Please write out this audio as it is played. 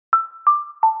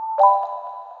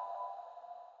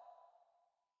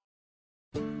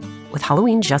With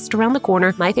Halloween just around the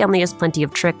corner, my family has plenty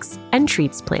of tricks and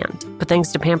treats planned. But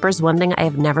thanks to Pampers, one thing I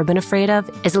have never been afraid of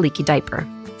is a leaky diaper.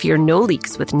 Fear no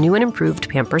leaks with new and improved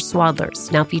Pampers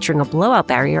Swaddlers, now featuring a blowout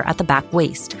barrier at the back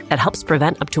waist that helps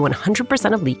prevent up to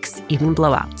 100% of leaks, even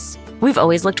blowouts. We've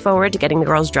always looked forward to getting the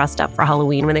girls dressed up for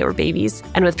Halloween when they were babies.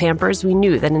 And with Pampers, we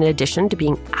knew that in addition to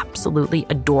being absolutely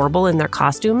adorable in their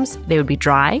costumes, they would be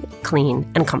dry,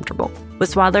 clean, and comfortable.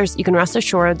 With Swaddlers, you can rest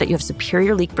assured that you have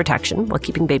superior leak protection while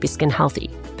keeping baby skin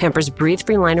healthy. Pampers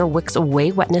Breathe-Free Liner wicks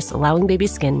away wetness, allowing baby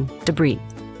skin to breathe,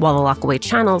 while the lock-away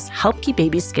channels help keep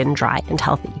baby skin dry and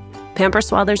healthy. Pampers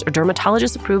Swaddlers are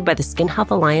dermatologist approved by the Skin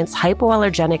Health Alliance,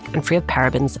 hypoallergenic, and free of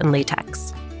parabens and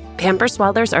latex. Pampers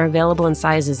Swaddlers are available in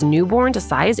sizes newborn to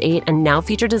size 8 and now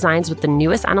feature designs with the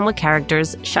newest animal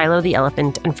characters, Shiloh the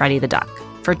elephant and Freddie the duck.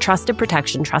 For trusted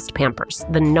protection, trust Pampers,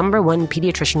 the #1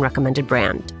 pediatrician recommended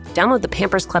brand. Download the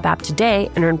Pampers Club app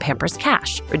today and earn Pampers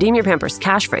Cash. Redeem your Pampers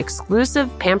Cash for exclusive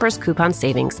Pampers coupon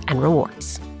savings and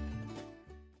rewards.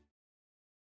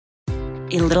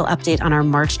 A little update on our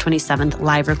March 27th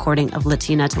live recording of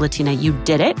Latina to Latina. You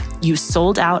did it. You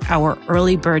sold out our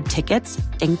early bird tickets.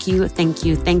 Thank you, thank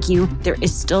you, thank you. There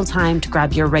is still time to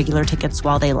grab your regular tickets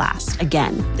while they last.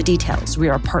 Again, the details. We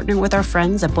are partnering with our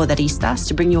friends at Poderistas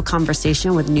to bring you a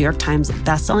conversation with New York Times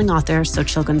bestselling author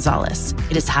Xochitl Gonzalez.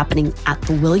 It is happening at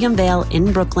the William Vale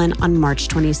in Brooklyn on March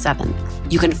 27th.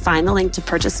 You can find the link to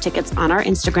purchase tickets on our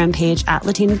Instagram page at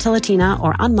Latina to Latina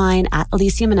or on mine at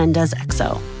Alicia Menendez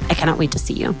XO. I cannot wait to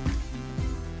see you.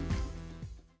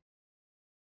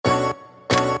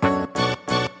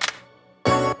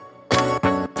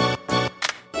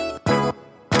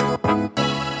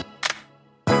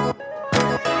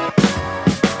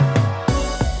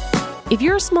 If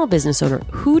you're a small business owner,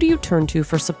 who do you turn to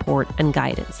for support and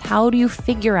guidance? How do you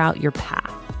figure out your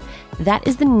path? That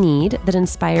is the need that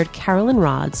inspired Carolyn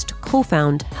Rodz to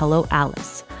co-found Hello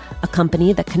Alice, a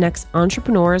company that connects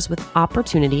entrepreneurs with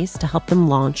opportunities to help them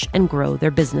launch and grow their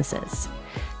businesses.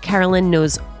 Carolyn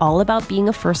knows all about being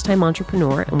a first-time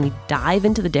entrepreneur, and we dive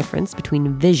into the difference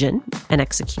between vision and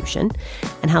execution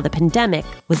and how the pandemic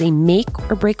was a make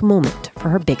or break moment for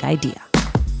her big idea.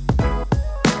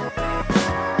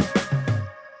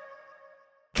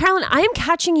 Carolyn, I am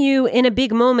catching you in a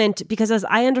big moment because, as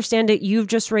I understand it, you've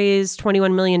just raised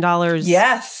 $21 million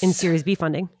in Series B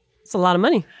funding. It's a lot of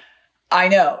money. I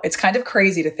know. It's kind of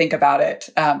crazy to think about it,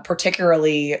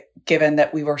 particularly given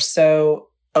that we were so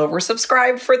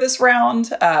oversubscribed for this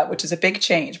round, which is a big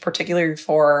change, particularly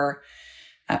for,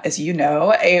 as you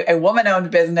know, a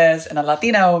woman-owned business and a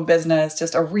Latina-owned business,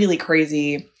 just a really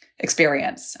crazy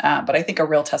experience. But I think a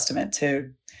real testament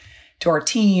to our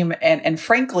team and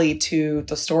frankly, to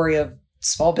the story of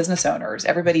small business owners.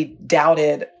 Everybody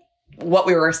doubted what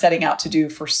we were setting out to do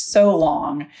for so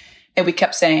long. And we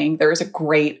kept saying, there is a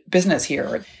great business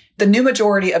here. The new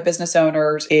majority of business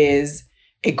owners is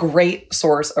a great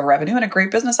source of revenue and a great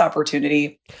business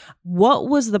opportunity. What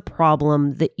was the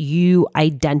problem that you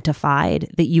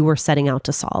identified that you were setting out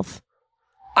to solve?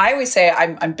 I always say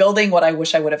I'm building what I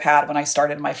wish I would have had when I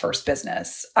started my first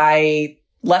business. I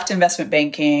left investment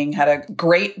banking, had a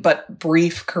great but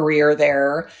brief career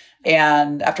there.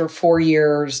 And after 4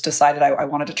 years, decided I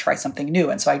wanted to try something new.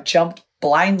 And so I jumped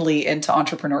blindly into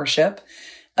entrepreneurship.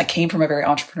 I came from a very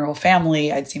entrepreneurial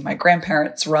family. I'd seen my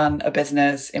grandparents run a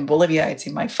business in Bolivia. I'd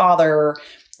seen my father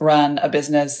run a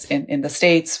business in the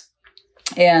States.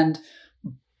 And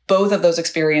both of those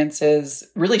experiences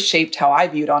really shaped how I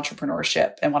viewed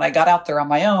entrepreneurship. And when I got out there on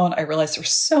my own, I realized there's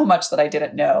so much that I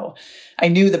didn't know. I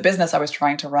knew the business I was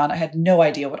trying to run. I had no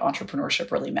idea what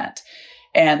entrepreneurship really meant.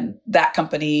 And that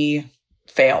company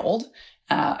failed.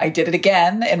 I did it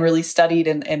again and really studied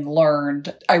and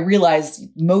learned. I realized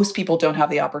most people don't have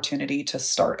the opportunity to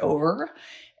start over.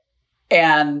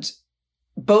 And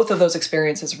both of those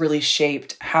experiences really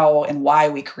shaped how and why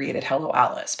we created Hello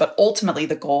Alice. But ultimately,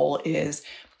 the goal is,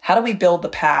 how do we build the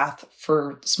path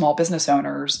for small business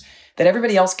owners that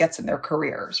everybody else gets in their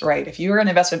careers, right? If you're in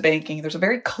investment banking, there's a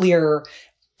very clear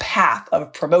path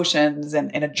of promotions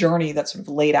and a journey that's sort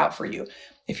of laid out for you.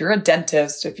 If you're a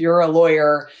dentist, if you're a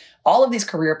lawyer, all of these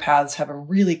career paths have a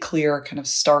really clear kind of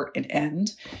start and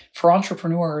end. For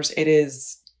entrepreneurs, it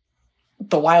is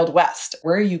the Wild West.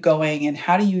 Where are you going and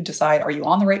how do you decide, are you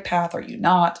on the right path? Are you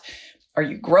not? Are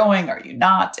you growing? Are you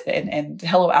not? And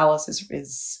Hello Alice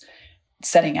is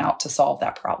setting out to solve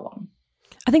that problem.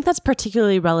 I think that's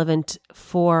particularly relevant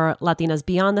for Latinas,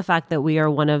 beyond the fact that we are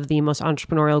one of the most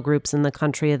entrepreneurial groups in the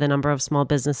country. The number of small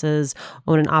businesses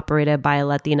owned and operated by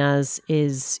Latinas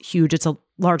is huge. It's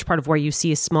large part of where you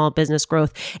see small business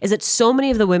growth, is that so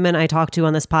many of the women I talk to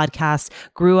on this podcast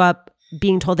grew up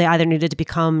being told they either needed to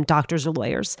become doctors or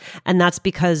lawyers. And that's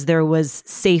because there was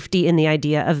safety in the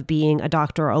idea of being a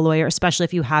doctor or a lawyer, especially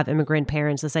if you have immigrant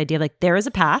parents, this idea of like, there is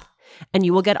a path and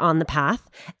you will get on the path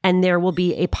and there will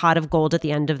be a pot of gold at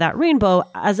the end of that rainbow,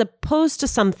 as opposed to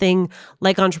something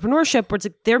like entrepreneurship where it's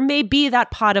like, there may be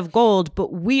that pot of gold,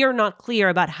 but we are not clear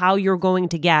about how you're going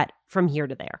to get from here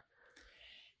to there.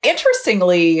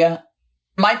 Interestingly,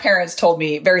 my parents told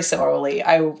me very similarly,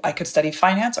 I could study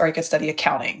finance or I could study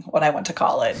accounting when I went to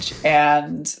college.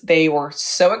 And they were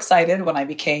so excited when I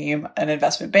became an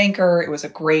investment banker. It was a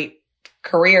great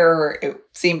career. It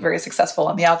seemed very successful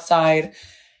on the outside.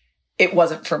 It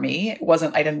wasn't for me.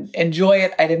 I didn't enjoy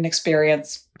it. I didn't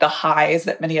experience the highs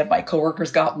that many of my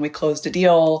coworkers got when we closed a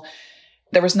deal.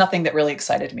 There was nothing that really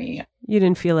excited me. You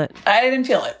didn't feel it. I didn't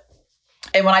feel it.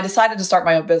 And when I decided to start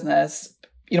my own business,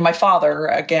 my father,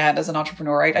 again, as an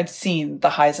entrepreneur, I'd seen the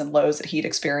highs and lows that he'd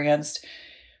experienced,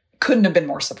 couldn't have been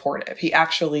more supportive. He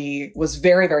actually was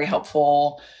very, very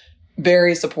helpful,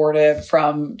 very supportive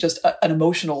from just an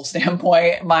emotional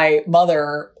standpoint. My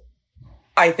mother,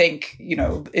 I think,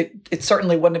 it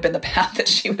certainly wouldn't have been the path that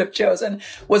she would have chosen,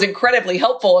 was incredibly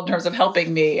helpful in terms of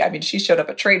helping me. I mean, she showed up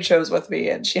at trade shows with me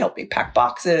and she helped me pack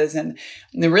boxes and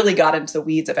they really got into the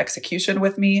weeds of execution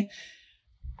with me.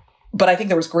 But I think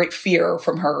there was great fear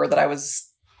from her that I was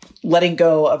letting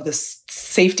go of this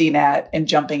safety net and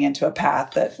jumping into a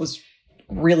path that was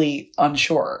really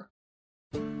unsure.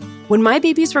 When my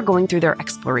babies were going through their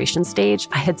exploration stage,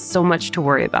 I had so much to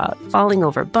worry about. Falling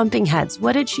over, bumping heads.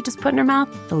 What did she just put in her mouth?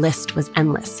 The list was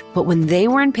endless. But when they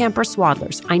were in Pampers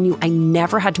Swaddlers, I knew I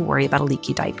never had to worry about a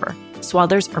leaky diaper.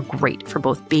 Swaddlers are great for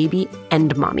both baby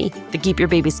and mommy. They keep your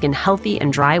baby's skin healthy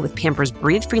and dry with Pampers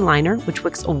Breathe-Free Liner, which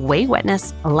wicks away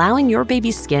wetness, allowing your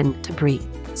baby's skin to breathe.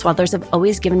 Swaddlers have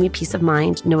always given me peace of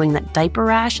mind knowing that diaper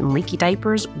rash and leaky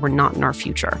diapers were not in our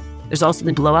future. There's also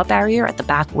the blowout barrier at the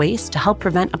back waist to help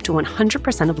prevent up to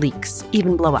 100% of leaks,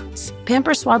 even blowouts.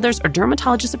 Pampers Swaddlers are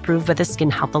dermatologist approved by the Skin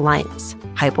Health Alliance,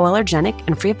 hypoallergenic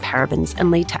and free of parabens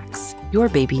and latex. Your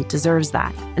baby deserves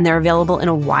that. And they're available in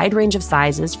a wide range of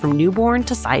sizes from newborn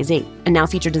to size 8, and now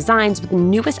feature designs with the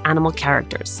newest animal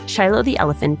characters, Shiloh the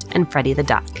elephant and Freddie the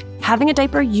duck. Having a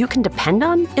diaper you can depend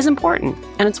on is important,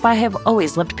 and it's why I have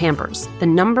always loved Pampers, the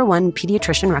 #1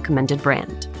 pediatrician recommended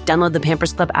brand. Download the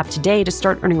Pampers Club app today to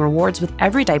start earning rewards with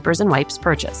every diapers and wipes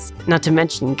purchase. Not to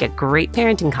mention, get great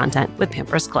parenting content with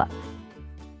Pampers Club.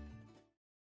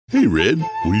 Hey, Red,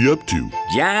 what are you up to?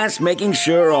 Just making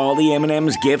sure all the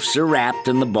M&M's gifts are wrapped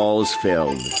and the ball's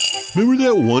filled. Remember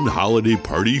that one holiday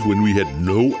party when we had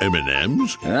no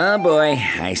M&Ms? Oh boy,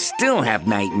 I still have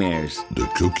nightmares. The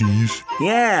cookies?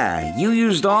 Yeah, you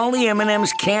used all the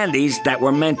M&M's candies that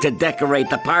were meant to decorate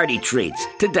the party treats,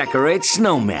 to decorate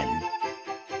snowmen.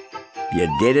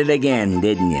 You did it again,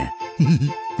 didn't you?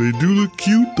 They do look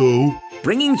cute, though.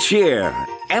 Bringing cheer,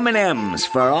 M&M's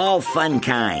for all fun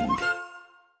kind.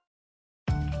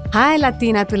 Hi,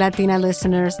 Latina to Latina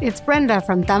listeners. It's Brenda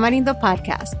from Tamarindo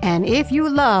Podcast. And if you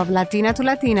love Latina to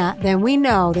Latina, then we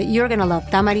know that you're going to love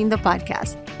Tamarindo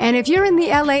Podcast. And if you're in the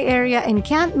LA area and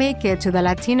can't make it to the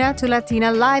Latina to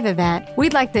Latina live event,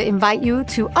 we'd like to invite you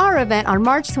to our event on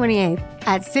March 28th.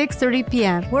 At 6:30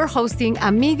 p.m., we're hosting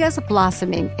Amigas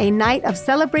Blossoming, a night of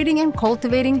celebrating and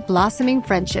cultivating blossoming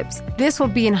friendships. This will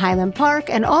be in Highland Park,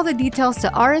 and all the details to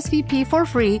RSVP for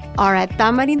free are at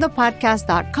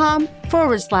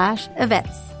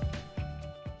tamarindopodcast.com/events.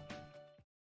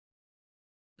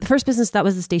 The first business, that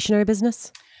was the stationery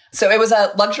business? So it was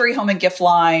a luxury home and gift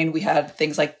line. We had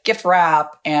things like gift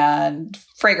wrap and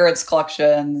fragrance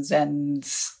collections and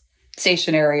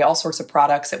stationery, all sorts of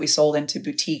products that we sold into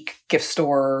boutique gift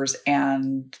stores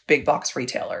and big box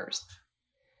retailers.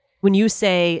 When you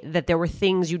say that there were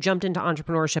things, you jumped into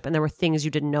entrepreneurship and there were things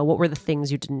you didn't know, what were the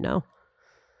things you didn't know?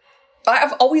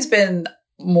 I've always been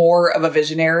more of a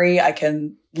visionary. I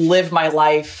can live my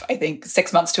life, I think,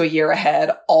 6 months to a year ahead,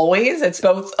 always. It's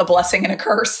both a blessing and a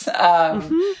curse. I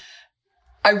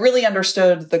really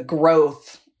understood the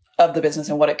growth of the business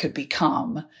and what it could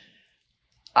become.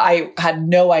 I had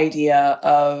no idea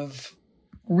of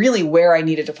really where I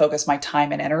needed to focus my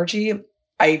time and energy.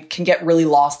 I can get really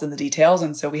lost in the details.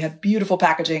 And so we had beautiful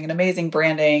packaging and amazing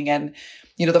branding. And,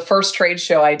 the first trade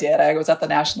show I did, I was at the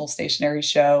National Stationery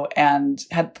Show and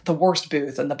had the worst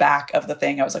booth in the back of the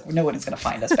thing. I was like, well, no one is going to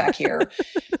find us back here.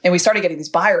 And we started getting these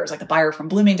buyers, like the buyer from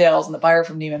Bloomingdale's and the buyer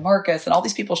from Neiman Marcus and all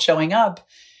these people showing up.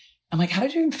 I'm like, how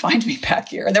did you even find me back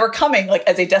here? And they were coming like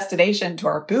as a destination to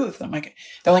our booth. And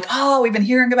they're like, oh, we've been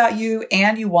hearing about you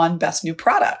and you won Best New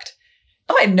Product.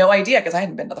 I had no idea because I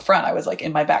hadn't been to the front. I was like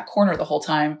in my back corner the whole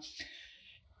time.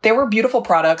 They were beautiful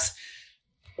products.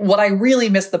 What I really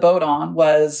missed the boat on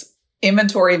was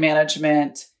inventory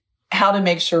management, how to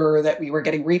make sure that we were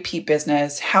getting repeat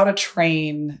business, how to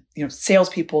train,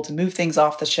 salespeople to move things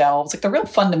off the shelves, like the real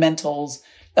fundamentals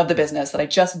of the business that I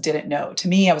just didn't know. To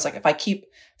me, I was like, if I keep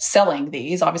selling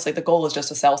these, obviously the goal is just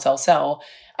to sell, sell, sell.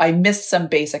 I missed some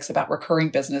basics about recurring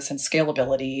business and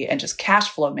scalability and just cash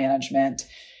flow management,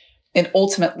 and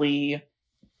ultimately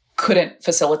couldn't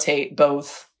facilitate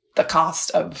both the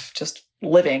cost of just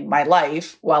living my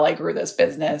life while I grew this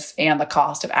business and the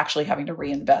cost of actually having to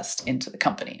reinvest into the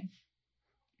company.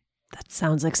 That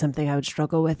sounds like something I would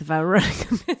struggle with if I were running a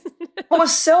business. What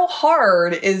was so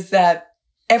hard is that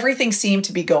everything seemed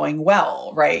to be going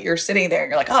well, right? You're sitting there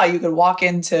and you're like, you could walk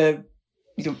into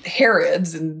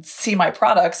Harrods and see my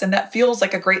products. And that feels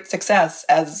like a great success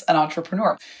as an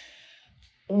entrepreneur.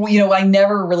 I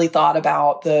never really thought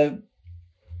about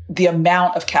the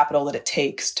amount of capital that it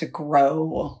takes to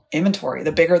grow inventory.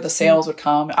 The bigger the sales would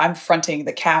come, I'm fronting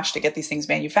the cash to get these things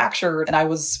manufactured. And I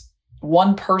was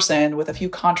one person with a few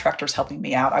contractors helping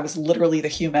me out. I was literally the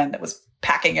human that was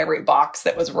packing every box,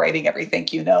 that was writing every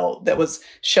thank you note, that was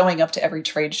showing up to every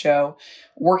trade show,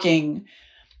 working,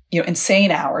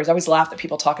 insane hours. I always laugh that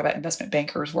people talk about investment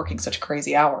bankers working such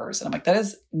crazy hours. And I'm like, that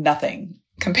is nothing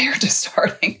compared to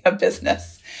starting a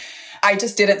business. I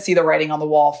just didn't see the writing on the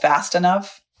wall fast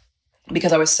enough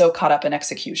because I was so caught up in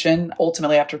execution.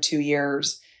 Ultimately, after 2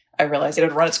 years, I realized it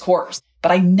had run its course.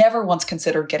 But I never once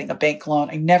considered getting a bank loan.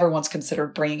 I never once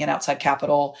considered bringing in outside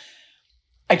capital.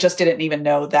 I just didn't even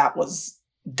know that was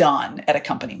done at a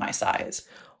company my size.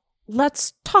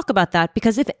 Let's talk about that,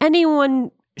 because if anyone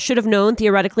should have known,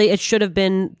 theoretically, it should have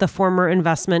been the former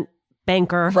investment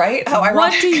banker. Right? How ironic.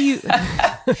 What do you...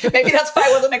 Maybe that's why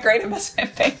I wasn't a great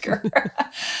investment banker.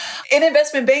 In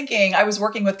investment banking, I was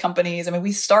working with companies.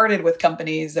 We started with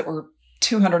companies that were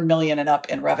 200 million and up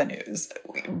in revenues.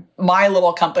 My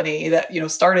little company that,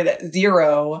 started at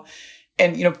zero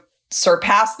and,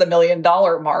 surpassed the $1 million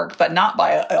mark, but not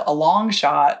by a long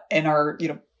shot in our,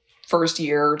 first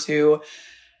year or two.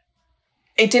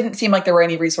 It didn't seem like there were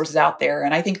any resources out there.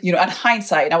 And I think, in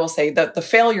hindsight, I will say that the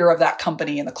failure of that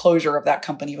company and the closure of that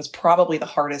company was probably the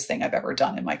hardest thing I've ever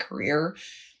done in my career.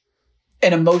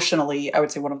 And emotionally, I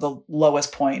would say one of the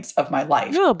lowest points of my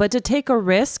life. No, but to take a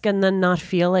risk and then not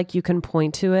feel like you can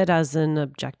point to it as an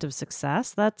objective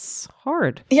success, that's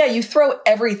hard. Yeah, you throw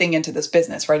everything into this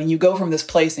business, right? And you go from this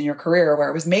place in your career where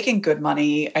I was making good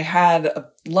money. I had a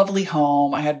lovely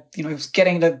home. I had, I was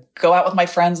getting to go out with my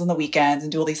friends on the weekends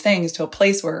and do all these things, to a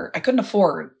place where I couldn't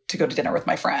afford to go to dinner with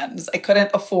my friends. I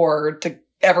couldn't afford to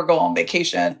ever go on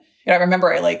vacation. I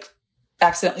remember I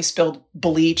accidentally spilled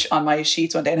bleach on my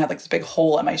sheets one day and had this big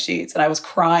hole in my sheets. And I was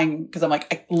crying because I'm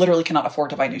like, I literally cannot afford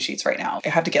to buy new sheets right now. I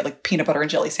have to get peanut butter and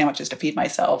jelly sandwiches to feed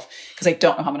myself because I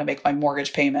don't know how I'm going to make my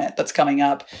mortgage payment that's coming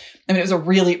up. It was a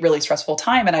really, really stressful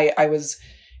time. And I was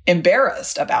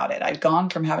embarrassed about it. I'd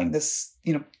gone from having this,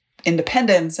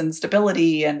 independence and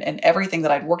stability and everything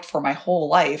that I'd worked for my whole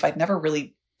life. I'd never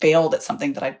really failed at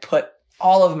something that I'd put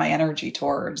all of my energy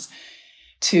towards,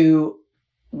 to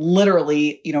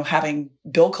literally, having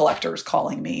bill collectors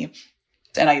calling me.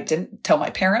 And I didn't tell my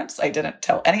parents. I didn't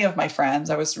tell any of my friends.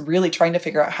 I was really trying to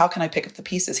figure out how can I pick up the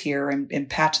pieces here and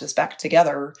patch this back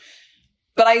together.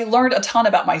 But I learned a ton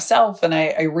about myself. And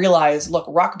I realized, look,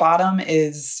 rock bottom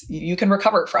is you can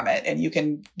recover from it and you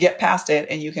can get past it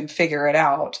and you can figure it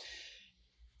out.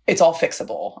 It's all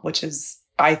fixable, which is,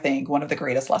 I think, one of the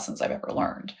greatest lessons I've ever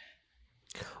learned.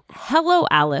 Hello,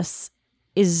 Alice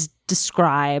is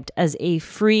described as a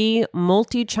free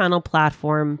multi-channel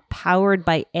platform powered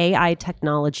by AI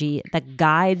technology that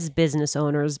guides business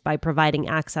owners by providing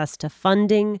access to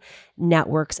funding,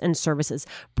 networks, and services.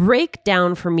 Break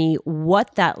down for me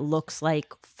what that looks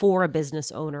like for a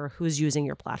business owner who's using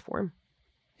your platform.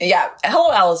 Yeah.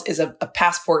 Hello, Alice is a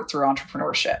passport through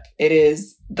entrepreneurship. It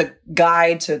is the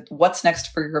guide to what's next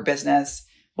for your business,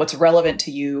 what's relevant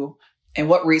to you, and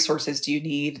what resources do you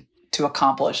need to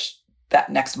accomplish that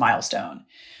next milestone.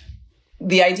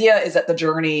 The idea is that the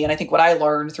journey, and I think what I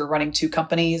learned through running 2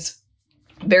 companies,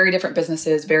 very different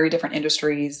businesses, very different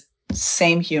industries,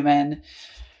 same human,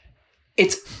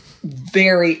 it's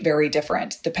very, very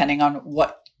different depending on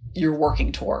what you're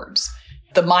working towards.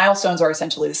 The milestones are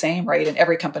essentially the same, right? In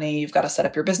every company, you've got to set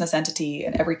up your business entity.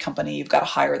 In every company, you've got to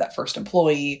hire that first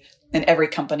employee. In every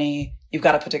company, you've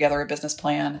got to put together a business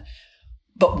plan.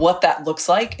 But what that looks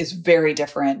like is very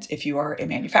different if you are a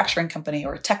manufacturing company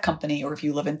or a tech company, or if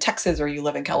you live in Texas or you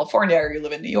live in California or you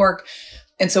live in New York.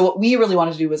 And so what we really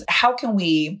wanted to do was, how can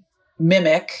we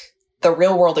mimic the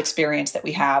real world experience that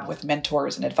we have with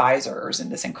mentors and advisors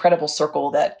and this incredible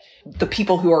circle that the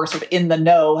people who are sort of in the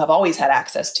know have always had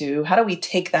access to, how do we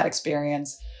take that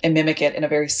experience and mimic it in a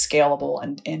very scalable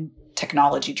and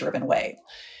technology driven way?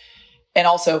 And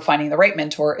also finding the right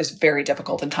mentor is very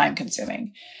difficult and time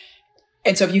consuming.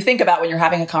 And so if you think about when you're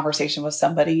having a conversation with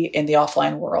somebody in the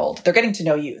offline world, they're getting to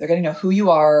know you. They're getting to know who you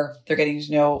are. They're getting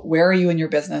to know where are you in your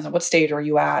business and what stage are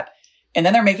you at. And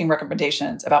then they're making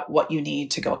recommendations about what you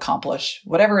need to go accomplish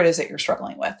whatever it is that you're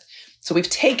struggling with. So we've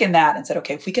taken that and said,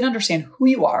 okay, if we can understand who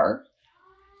you are,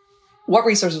 what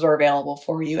resources are available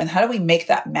for you, and how do we make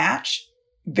that match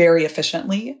very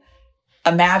efficiently,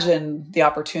 imagine the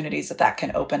opportunities that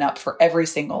can open up for every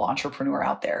single entrepreneur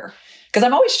out there. Because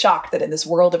I'm always shocked that in this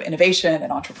world of innovation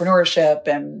and entrepreneurship,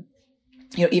 and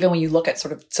even when you look at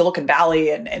sort of Silicon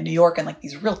Valley and New York and like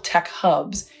these real tech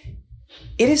hubs,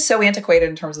 it is so antiquated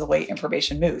in terms of the way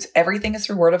information moves. Everything is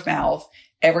through word of mouth.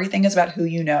 Everything is about who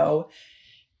you know.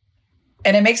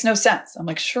 And it makes no sense. I'm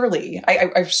like, surely,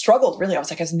 I've struggled really. I was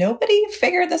like, has nobody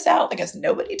figured this out? Like, has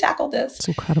nobody tackled this? It's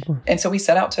incredible. And so we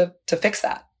set out to fix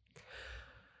that.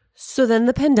 So then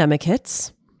the pandemic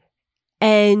hits.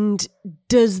 And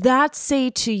does that say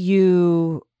to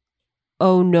you,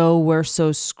 oh no, we're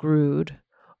so screwed?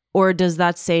 Or does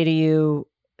that say to you,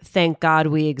 thank God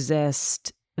we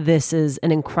exist? This is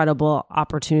an incredible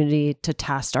opportunity to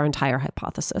test our entire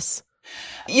hypothesis?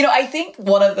 I think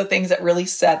one of the things that really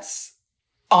sets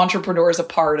entrepreneurs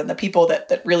apart and the people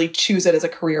that really choose it as a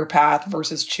career path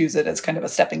versus choose it as kind of a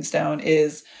stepping stone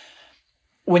is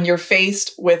when you're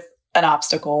faced with an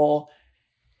obstacle,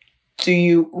 do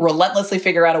you relentlessly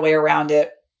figure out a way around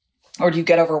it, or do you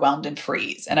get overwhelmed and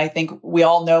freeze? And I think we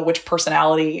all know which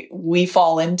personality we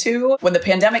fall into. When the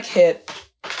pandemic hit,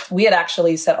 we had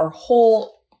actually set our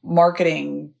whole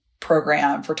marketing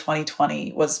program for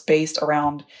 2020 was based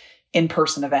around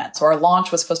in-person events. So our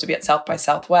launch was supposed to be at South by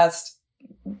Southwest.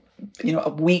 A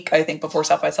week, I think, before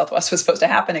South by Southwest was supposed to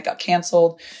happen, it got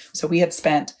canceled. So we had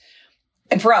spent,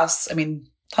 and for us,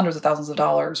 hundreds of thousands of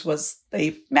dollars was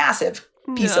a massive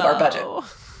piece of our budget.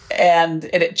 And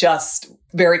it just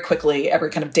very quickly, every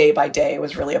kind of day by day,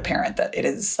 was really apparent that it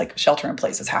is like shelter in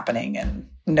place is happening. And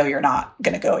no, you're not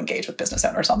going to go engage with business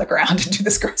owners on the ground and do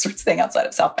this grassroots thing outside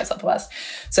of South by Southwest.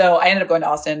 So I ended up going to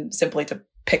Austin simply to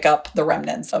pick up the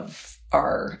remnants of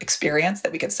our experience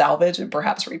that we could salvage and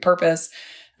perhaps repurpose.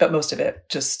 But most of it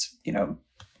just,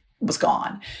 was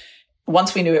gone.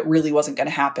 Once we knew it really wasn't going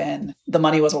to happen, the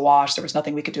money was awash. There was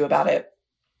nothing we could do about it.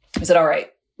 We said, all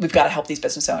right, we've got to help these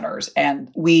business owners.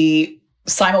 And we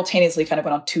simultaneously kind of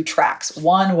went on two tracks.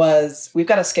 One was we've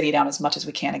got to skinny down as much as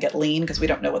we can and get lean because we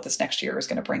don't know what this next year is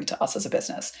going to bring to us as a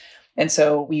business. And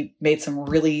so we made some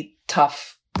really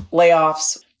tough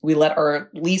layoffs. We let our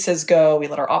leases go. We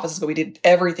let our offices go. We did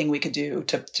everything we could do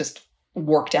to just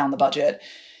work down the budget.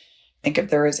 I think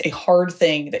if there is a hard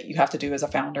thing that you have to do as a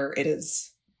founder, it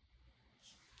is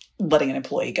letting an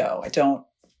employee go. I don't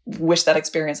wish that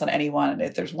experience on anyone. And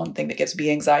if there's one thing that gives me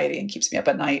anxiety and keeps me up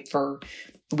at night for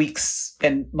weeks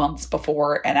and months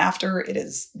before and after, it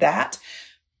is that.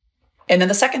 And then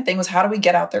the second thing was, how do we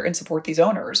get out there and support these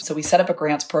owners? So we set up a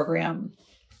grants program.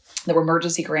 There were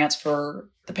emergency grants for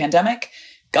the pandemic,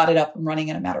 got it up and running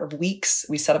in a matter of weeks.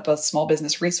 We set up a small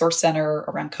business resource center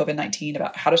around COVID-19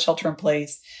 about how to shelter in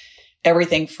place,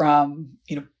 everything from,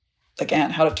 again,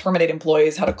 how to terminate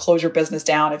employees, how to close your business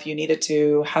down if you needed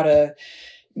to, how to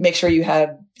make sure you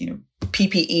had,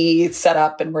 PPE set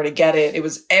up and where to get it. It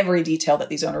was every detail that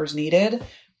these owners needed,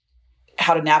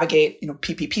 how to navigate,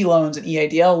 PPP loans and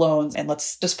EIDL loans. And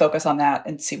let's just focus on that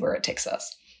and see where it takes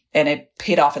us. And it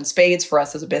paid off in spades for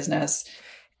us as a business.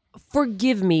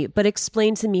 Forgive me, but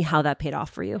explain to me how that paid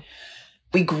off for you.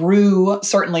 We grew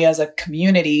certainly as a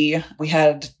community. We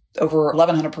had over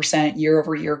 1,100%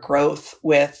 year-over-year growth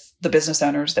with the business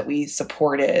owners that we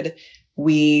supported.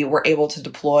 We were able to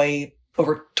deploy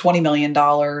over $20 million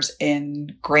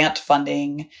in grant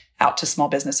funding out to small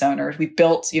business owners. We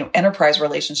built, enterprise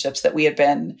relationships that we had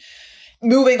been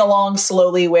moving along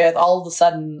slowly with. All of a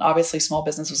sudden, obviously, small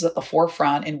business was at the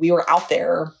forefront, and we were out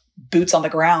there, boots on the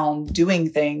ground, doing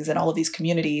things in all of these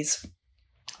communities.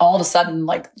 All of a sudden,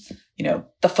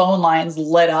 the phone lines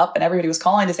lit up and everybody was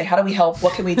calling to say, how do we help?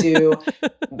 What can we do?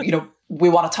 We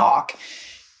want to talk.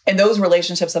 And those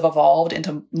relationships have evolved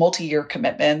into multi-year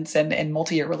commitments and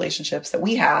multi-year relationships that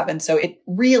we have. And so it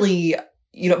really,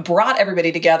 brought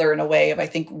everybody together in a way of, I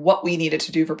think, what we needed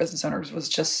to do for business owners was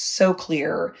just so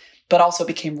clear, but also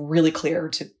became really clear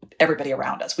to everybody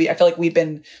around us. I feel like we've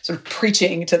been sort of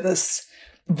preaching to this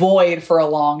void for a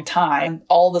long time.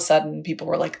 All of a sudden, people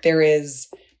were like, there is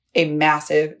a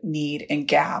massive need and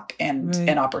gap and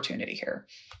an opportunity here.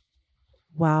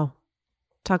 Wow.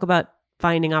 Talk about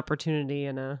finding opportunity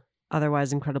in a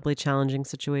otherwise incredibly challenging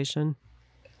situation.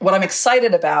 What I'm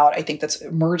excited about, I think that's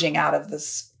emerging out of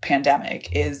this pandemic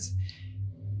is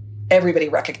everybody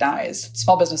recognized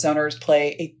small business owners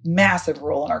play a massive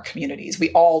role in our communities.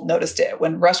 We all noticed it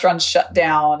when restaurants shut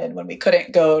down and when we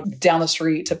couldn't go down the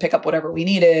street to pick up whatever we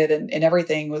needed and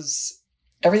everything was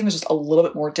just a little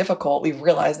bit more difficult. We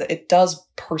realized that it does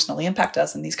personally impact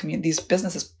us, and these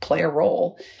businesses play a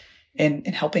role in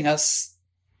helping us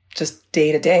just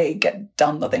day to day get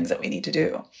done the things that we need to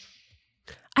do.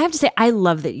 I have to say, I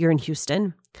love that you're in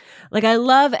Houston. Like, I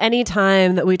love any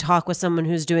time that we talk with someone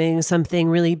who's doing something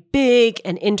really big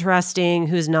and interesting,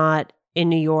 who's not in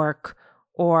New York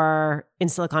or in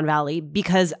Silicon Valley,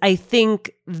 because I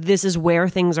think this is where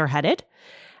things are headed.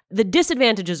 The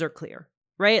disadvantages are clear,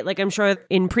 right? Like, I'm sure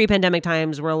in pre-pandemic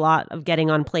times were a lot of getting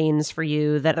on planes for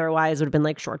you that otherwise would have been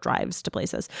like short drives to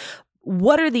places.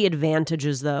 What are the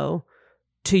advantages, though,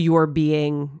 to your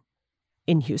being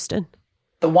in Houston?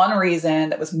 The one reason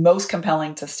that was most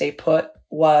compelling to stay put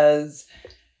was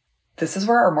this is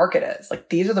where our market is. Like,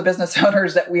 these are the business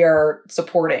owners that we are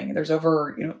supporting. There's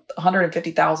over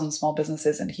 150,000 small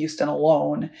businesses in Houston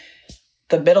alone.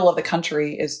 The middle of the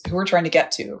country is who we're trying to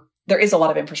get to. There is a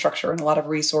lot of infrastructure and a lot of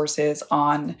resources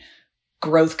on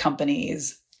growth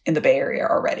companies in the Bay Area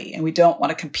already. And we don't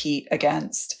want to compete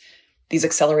against these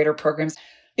accelerator programs.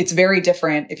 It's very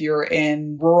different if you're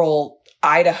in rural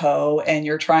Idaho and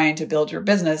you're trying to build your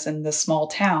business in this small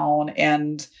town,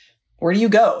 and where do you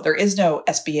go? There is no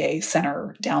SBA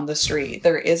center down the street.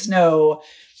 There is no,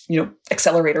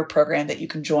 accelerator program that you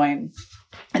can join.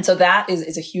 And so that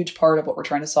is a huge part of what we're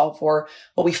trying to solve for.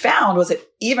 What we found was that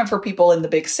even for people in the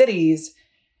big cities,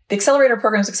 the accelerator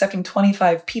program is accepting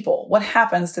 25 people. What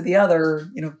happens to the other,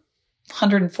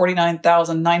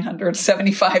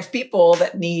 149,975 people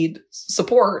that need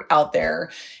support out there?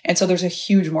 And so there's a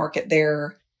huge market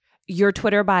there. Your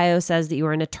Twitter bio says that you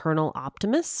are an eternal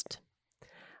optimist.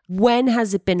 When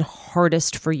has it been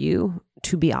hardest for you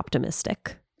to be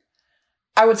optimistic?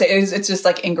 I would say it's just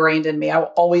like ingrained in me. I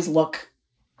will always look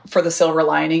for the silver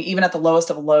lining, even at the lowest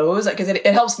of lows, because it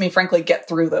helps me, frankly, get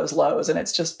through those lows. And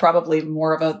it's just probably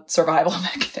more of a survival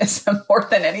mechanism more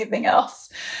than anything else.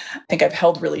 I think I've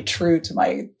held really true to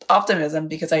my optimism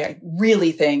because I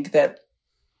really think that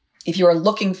if you are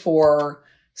looking for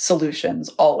solutions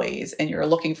always, and you're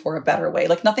looking for a better way,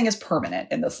 like, nothing is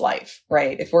permanent in this life,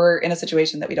 right? If we're in a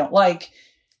situation that we don't like,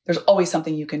 there's always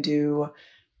something you can do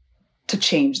to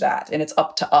change that. And it's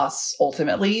up to us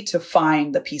ultimately to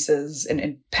find the pieces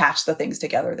and patch the things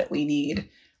together that we need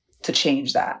to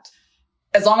change that.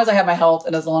 As long as I have my health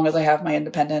and as long as I have my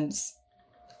independence,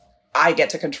 I get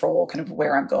to control kind of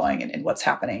where I'm going and what's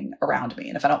happening around me.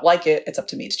 And if I don't like it, it's up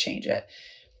to me to change it.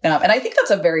 And I think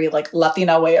that's a very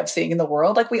Latina way of seeing in the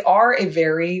world. Like, we are a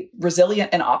very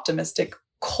resilient and optimistic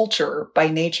culture by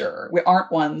nature. We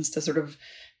aren't ones to sort of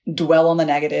dwell on the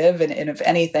negative. And if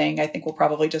anything, I think we'll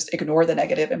probably just ignore the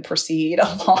negative and proceed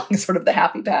along sort of the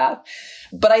happy path.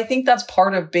 But I think that's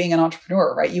part of being an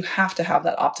entrepreneur, right? You have to have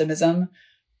that optimism,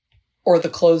 or the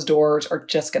closed doors are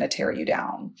just going to tear you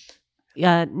down.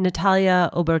 Natalia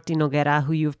Oberti Noguera,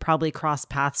 who you've probably crossed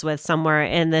paths with somewhere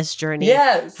in this journey,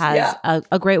 has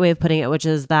a great way of putting it, which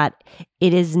is that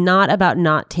it is not about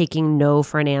not taking no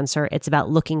for an answer. It's about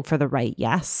looking for the right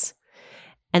yes.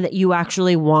 And that you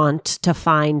actually want to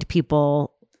find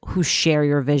people who share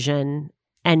your vision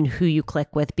and who you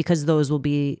click with, because those will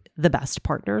be the best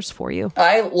partners for you.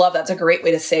 I love that. It's a great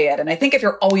way to say it. And I think if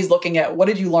you're always looking at what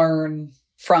did you learn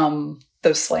from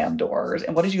those slam doors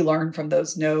and what did you learn from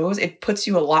those no's, it puts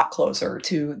you a lot closer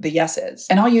to the yeses.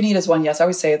 And all you need is one yes. I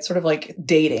always say it's sort of like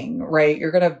dating, right? You're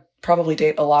going to probably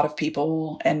date a lot of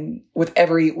people. And with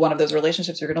every one of those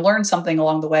relationships, you're going to learn something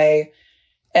along the way.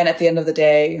 And at the end of the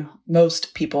day,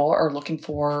 most people are looking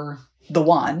for the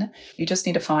one. You just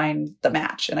need to find the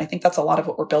match. And I think that's a lot of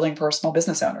what we're building for our small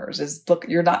business owners is, look,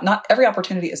 you're not every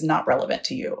opportunity is not relevant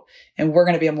to you. And we're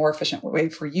going to be a more efficient way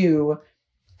for you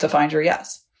to find your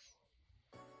yes.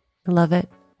 I love it.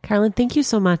 Carolyn, thank you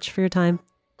so much for your time.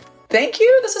 Thank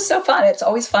you. This is so fun. It's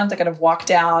always fun to kind of walk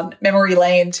down memory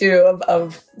lane too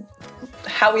of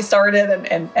how we started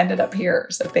and ended up here.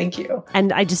 So thank you.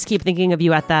 And I just keep thinking of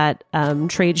you at that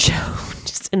trade show,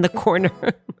 just in the corner.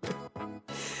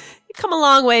 You come a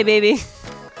long way, baby.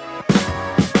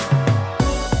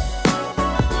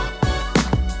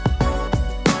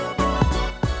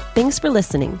 Thanks for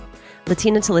listening.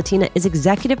 Latina to Latina is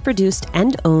executive produced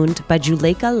and owned by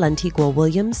Juleka Lantigua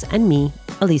Williams and me,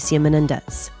 Alicia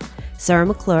Menendez. Sarah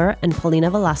McClure and Paulina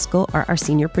Velasco are our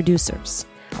senior producers.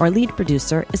 Our lead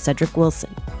producer is Cedric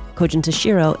Wilson. Kojin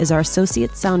Tashiro is our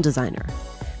associate sound designer.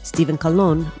 Stephen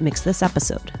Colon mixed this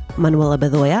episode. Manuela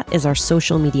Bedoya is our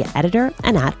social media editor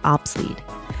and @ops lead.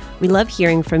 We love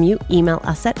hearing from you. Email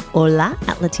us at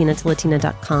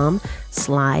hola@latinatolatina.com,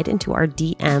 slide into our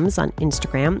DMs on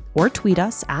Instagram, or tweet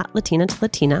us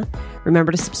 @latinatolatina.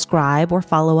 Remember to subscribe or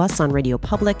follow us on Radio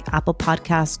Public, Apple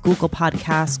Podcasts, Google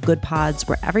Podcasts, Good Pods,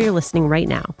 wherever you're listening right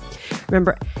now.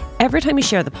 Remember, every time you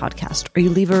share the podcast or you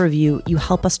leave a review, you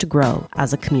help us to grow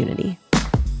as a community.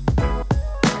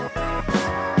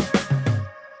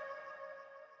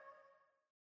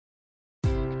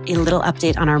 A little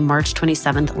update on our March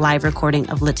 27th live recording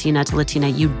of Latina to Latina.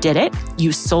 You did it.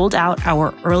 You sold out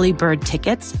our early bird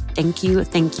tickets. Thank you,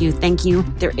 thank you, thank you.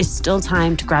 There is still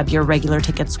time to grab your regular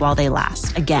tickets while they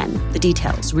last. Again, the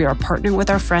details. We are partnering with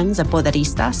our friends at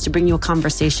Poderistas to bring you a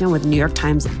conversation with New York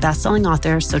Times bestselling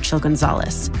author Xochitl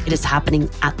Gonzalez. It is happening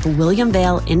at the William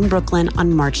Vale in Brooklyn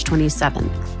on March 27th.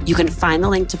 You can find the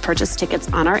link to purchase tickets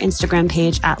on our Instagram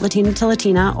page @Latina to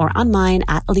Latina or on mine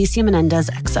 @Alicia Menendez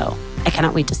XO. I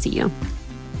cannot wait to see you.